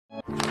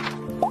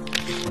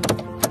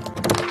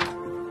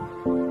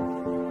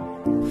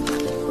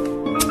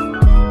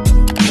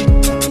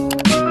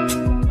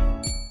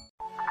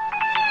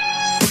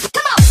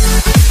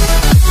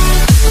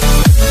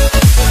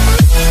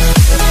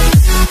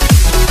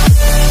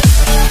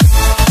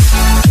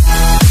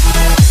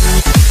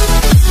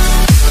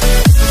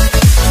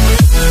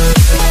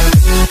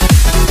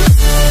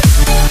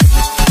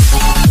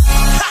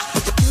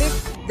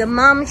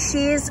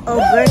Momshi's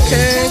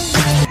workers.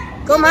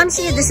 Go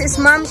Momshi, this is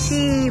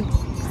Momshi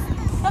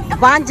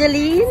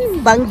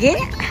Evangeline Bangge.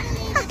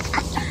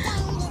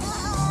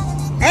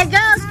 Hey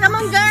girls, come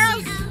on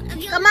girls.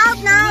 Come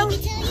out now.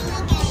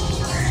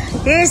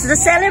 Here's the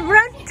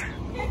celebrant.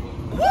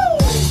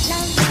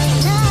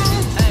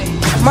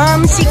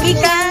 Momshi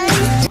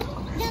Kikay.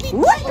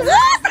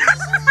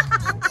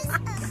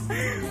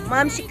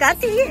 Momshi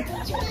Kati.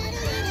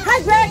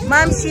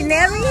 Momshi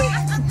Neri.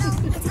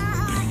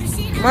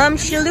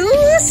 Momshi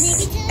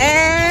Luz.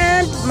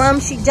 And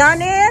Momshi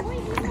Janet.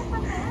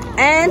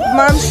 And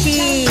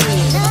Momshi.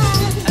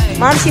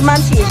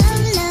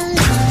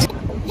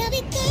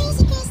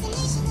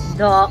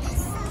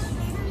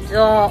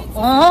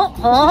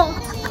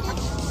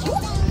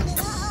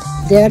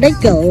 There they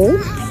go.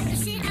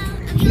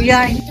 We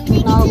are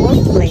in our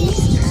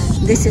workplace.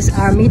 This is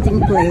our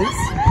meeting place.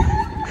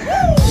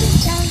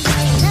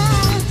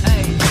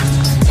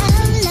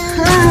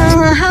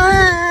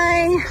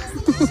 Hi.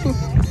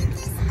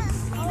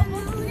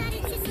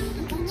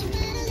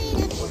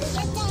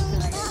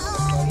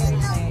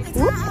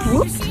 Whoop,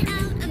 whoop.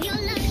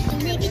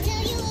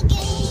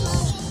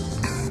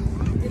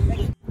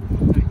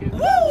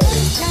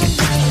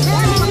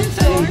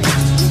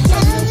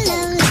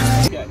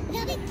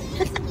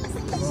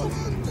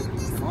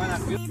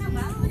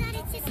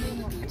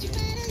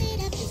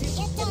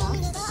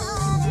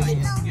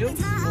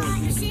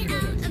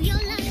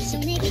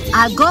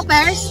 I'll go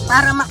first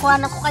para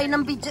makuha na ko kayo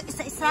ng video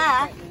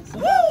isa-isa.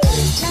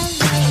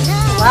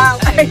 Wow!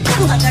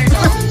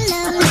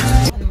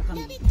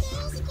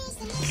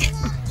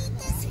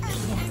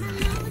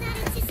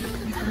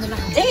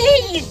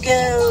 There you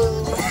go!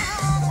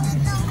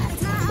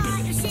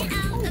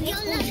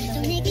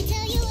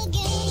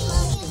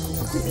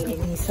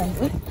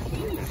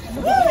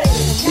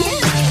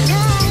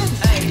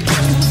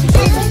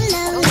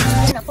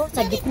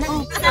 Sa gitna.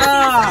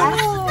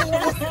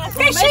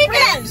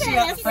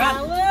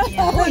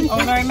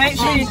 Oh no, make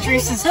sure your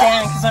dress is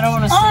down because I don't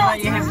want to see that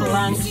you have to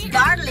lunch.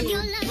 Darling,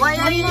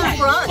 why are you in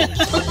front?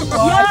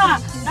 Yeah,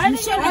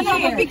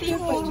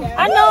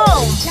 I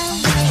know.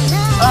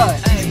 Oh,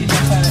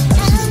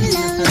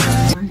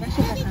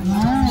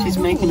 she's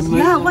making a move.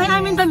 Yeah, why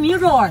I'm in the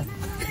mirror?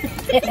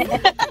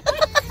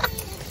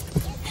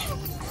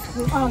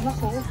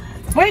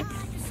 Wait,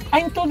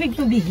 I'm too big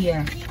to be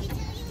here.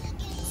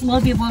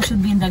 Small people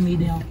should be in the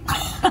middle.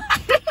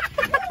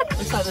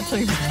 Looks like the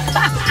two.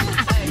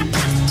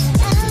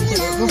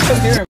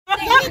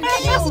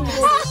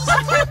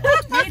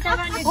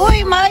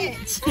 Uy, May!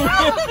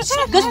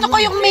 Gusto ko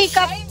yung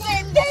makeup.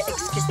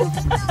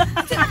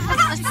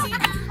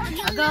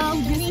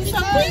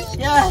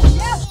 Yeah.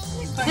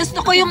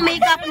 Gusto ko yung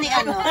makeup ni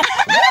ano.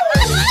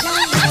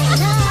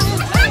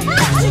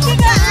 Sige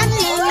nga,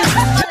 ate.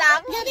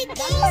 Lang.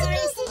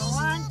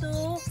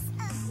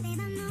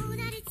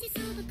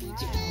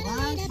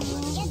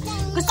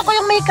 Gusto ko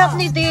yung makeup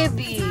ni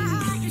Debbie.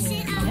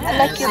 I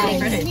like your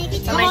makeup.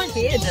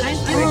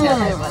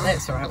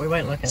 That's alright, we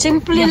won't look at it.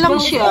 Simple lang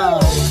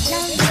siya.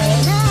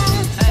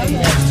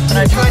 But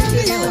I tried to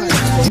feel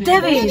it.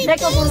 Debbie,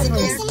 take a photo.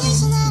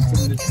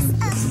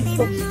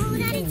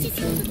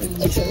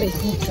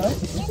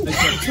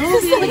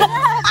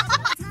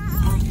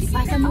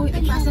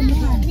 Ipasa mo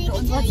yan.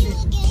 Doon, watch it.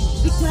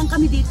 Picturean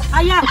kami dito.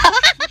 Ayan!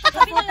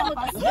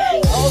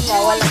 Oh,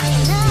 wala.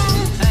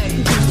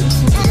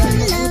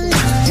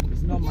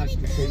 There's not much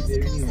to see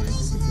there anyway.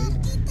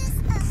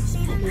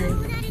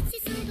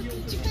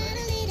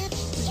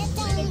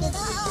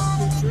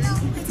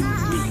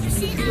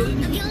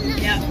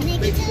 Yeah.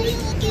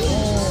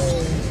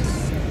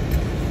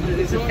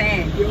 There's a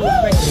fan.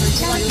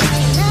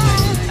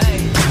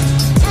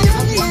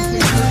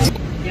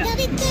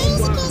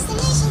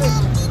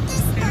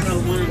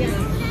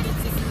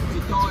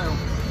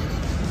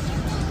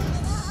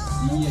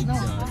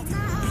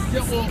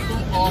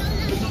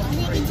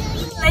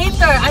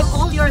 Later, I'm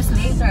all yours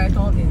later, I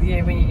told you.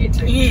 Yeah, when you get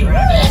to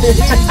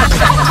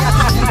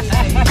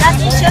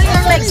Daddy, show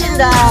your legs in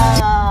the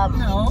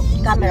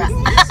camera.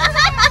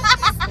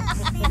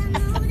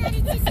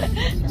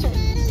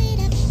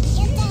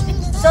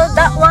 So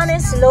that one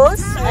is Luz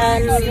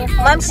and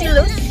Momsi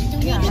Luz,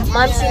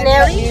 Momsi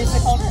Neri,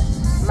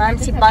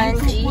 Momsi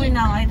Banji.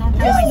 Now, I don't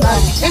have my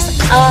This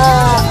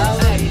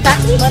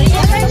Tati?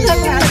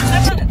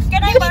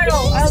 Can I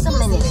borrow? Just a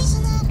minute.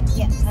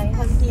 Yes, I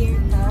have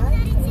here.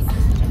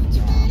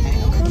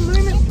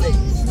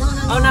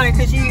 Oh no,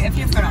 because if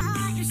you've got a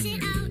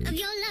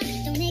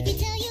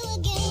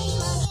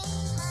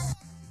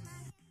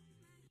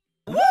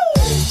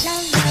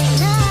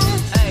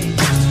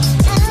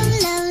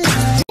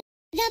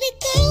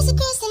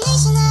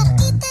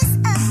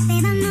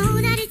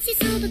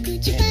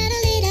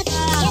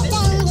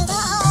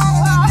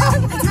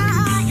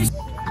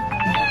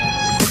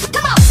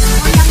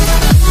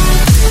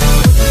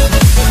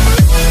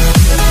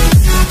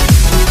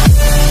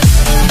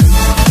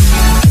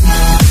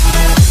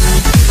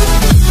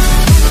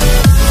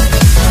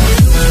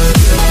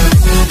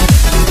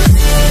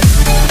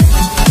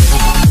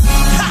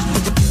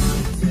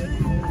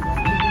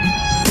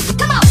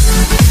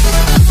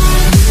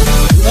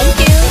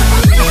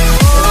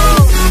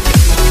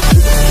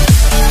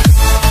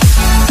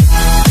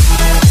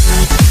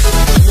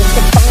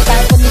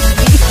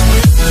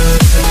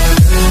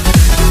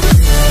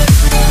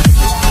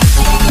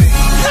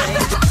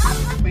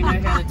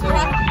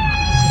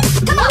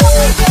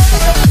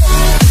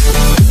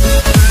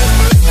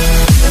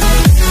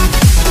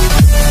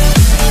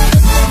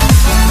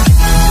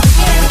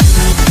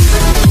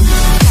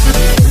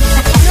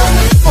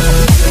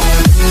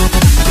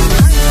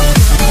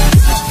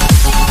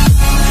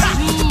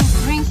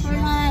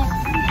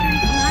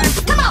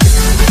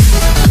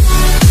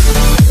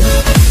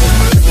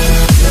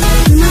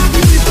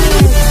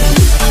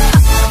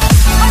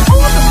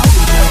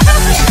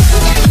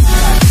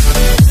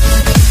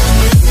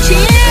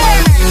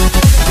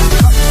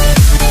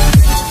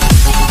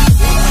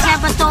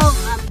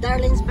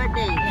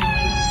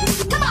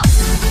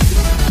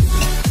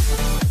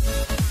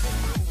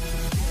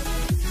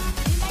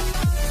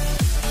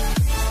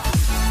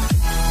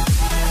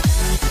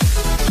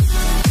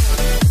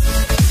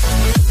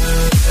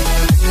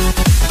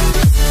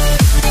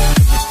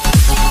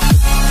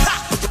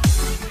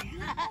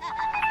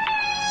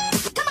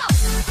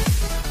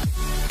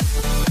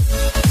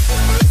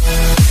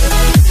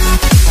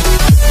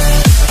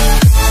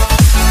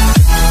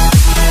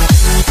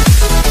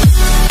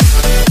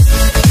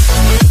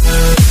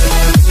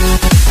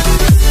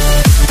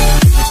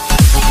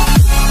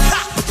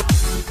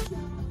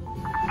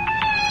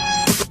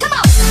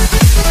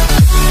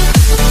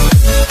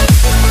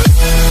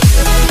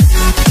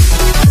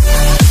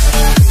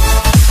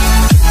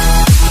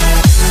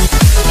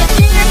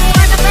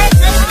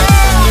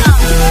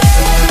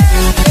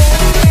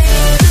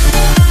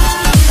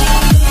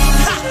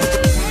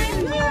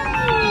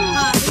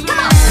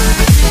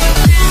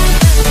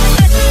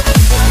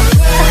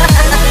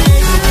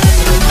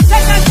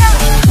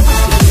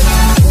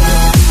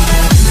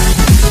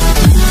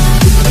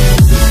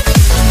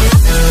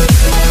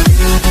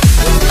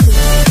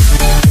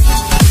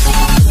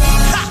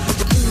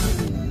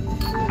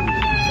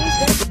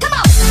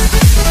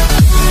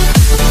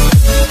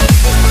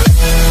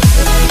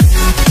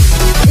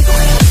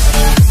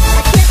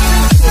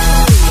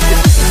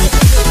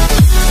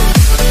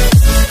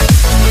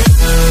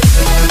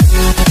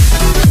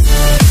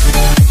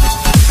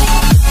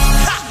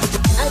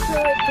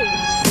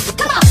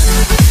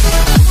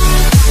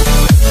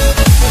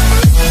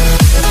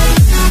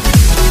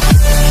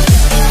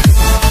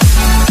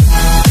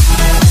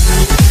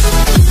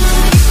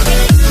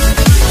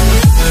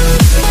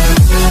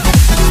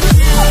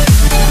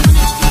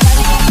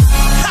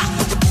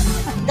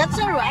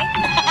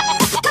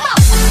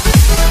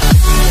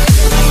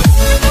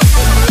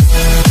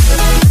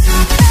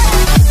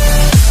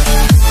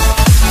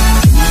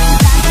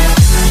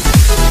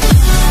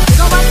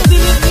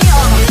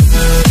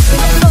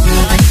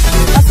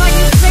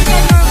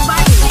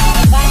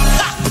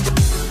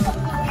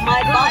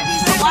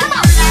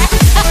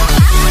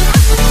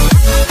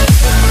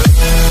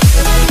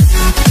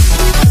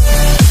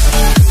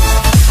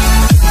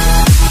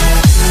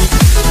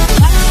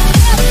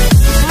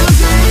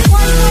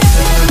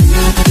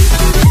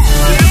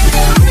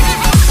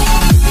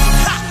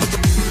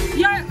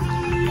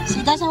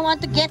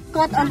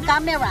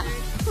camera.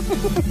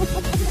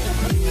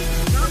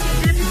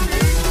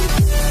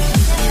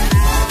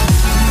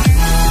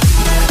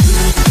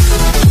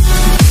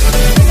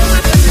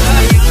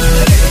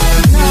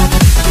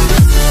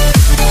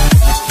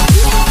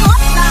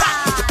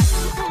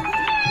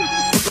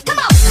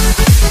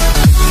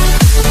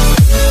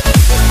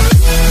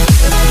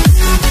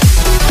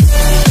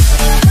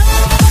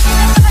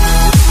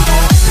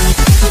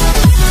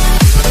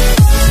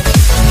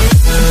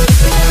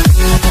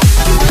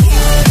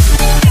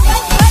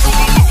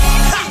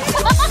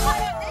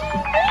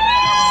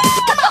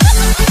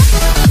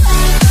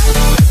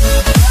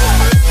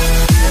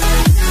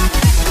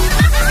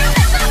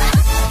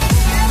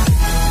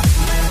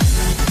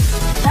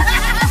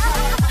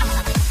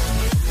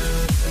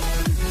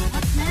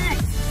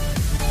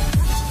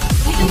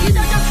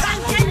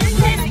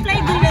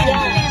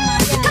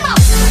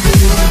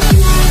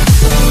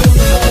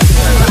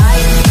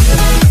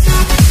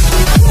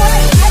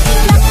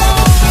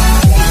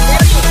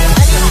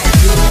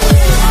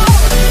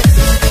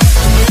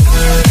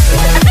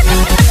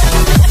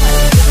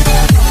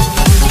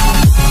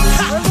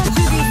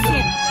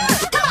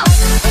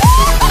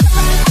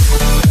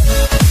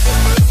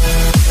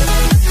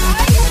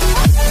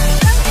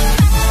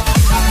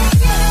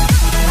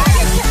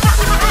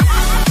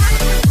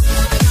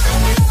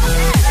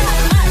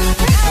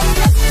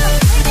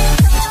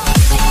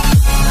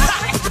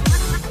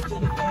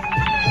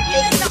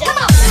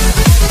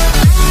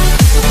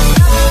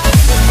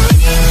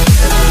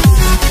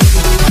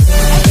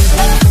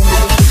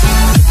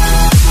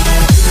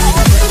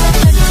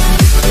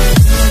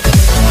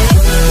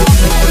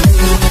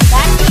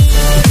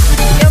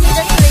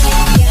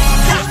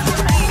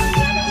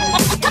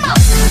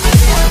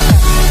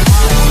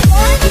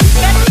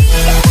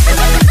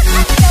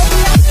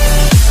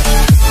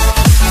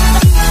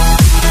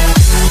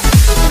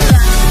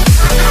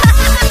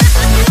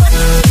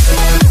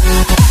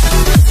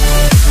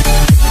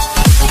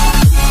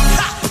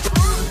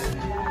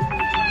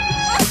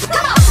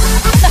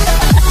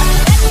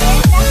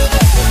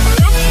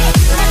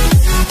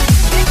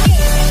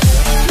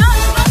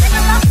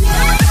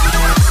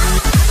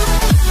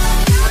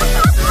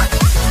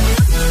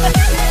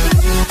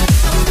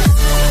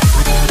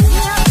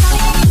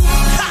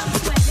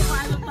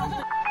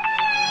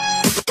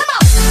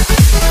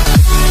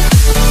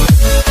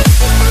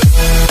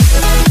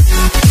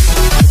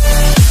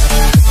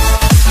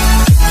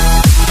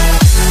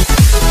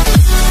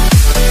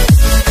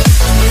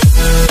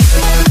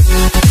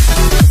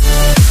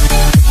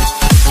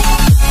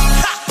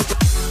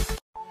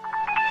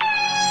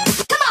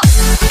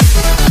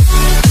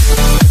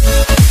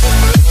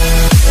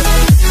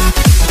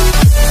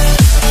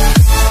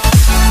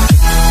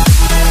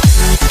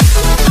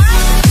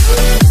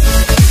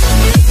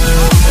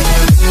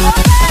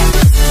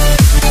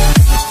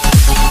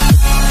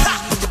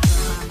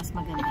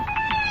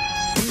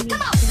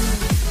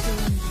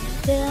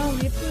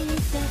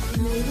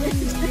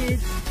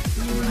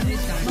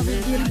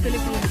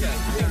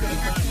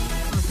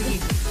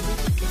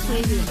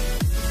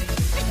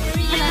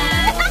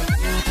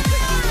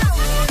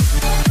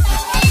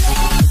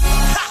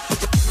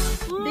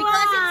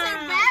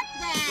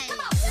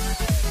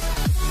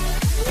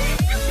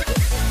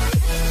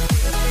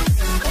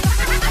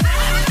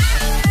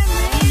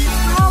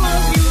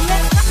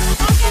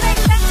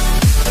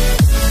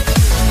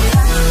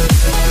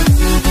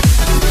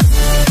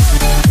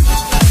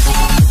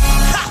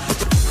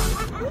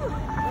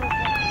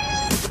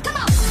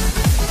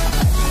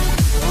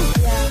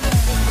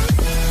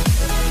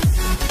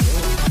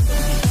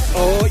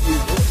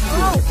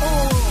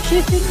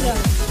 She's single.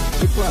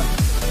 Which one?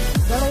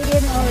 The lady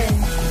in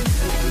orange.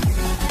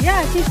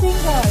 Yeah, she's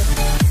single.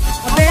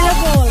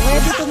 Available,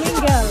 ready to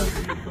mingle.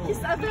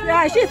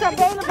 Yeah, she's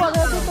available,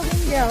 ready to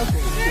mingle.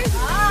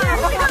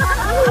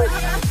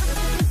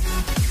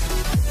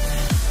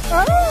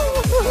 Oh.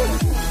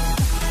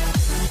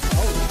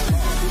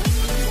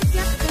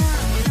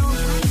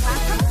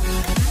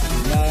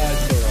 No,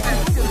 it's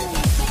alright.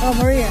 Oh,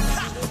 Maria.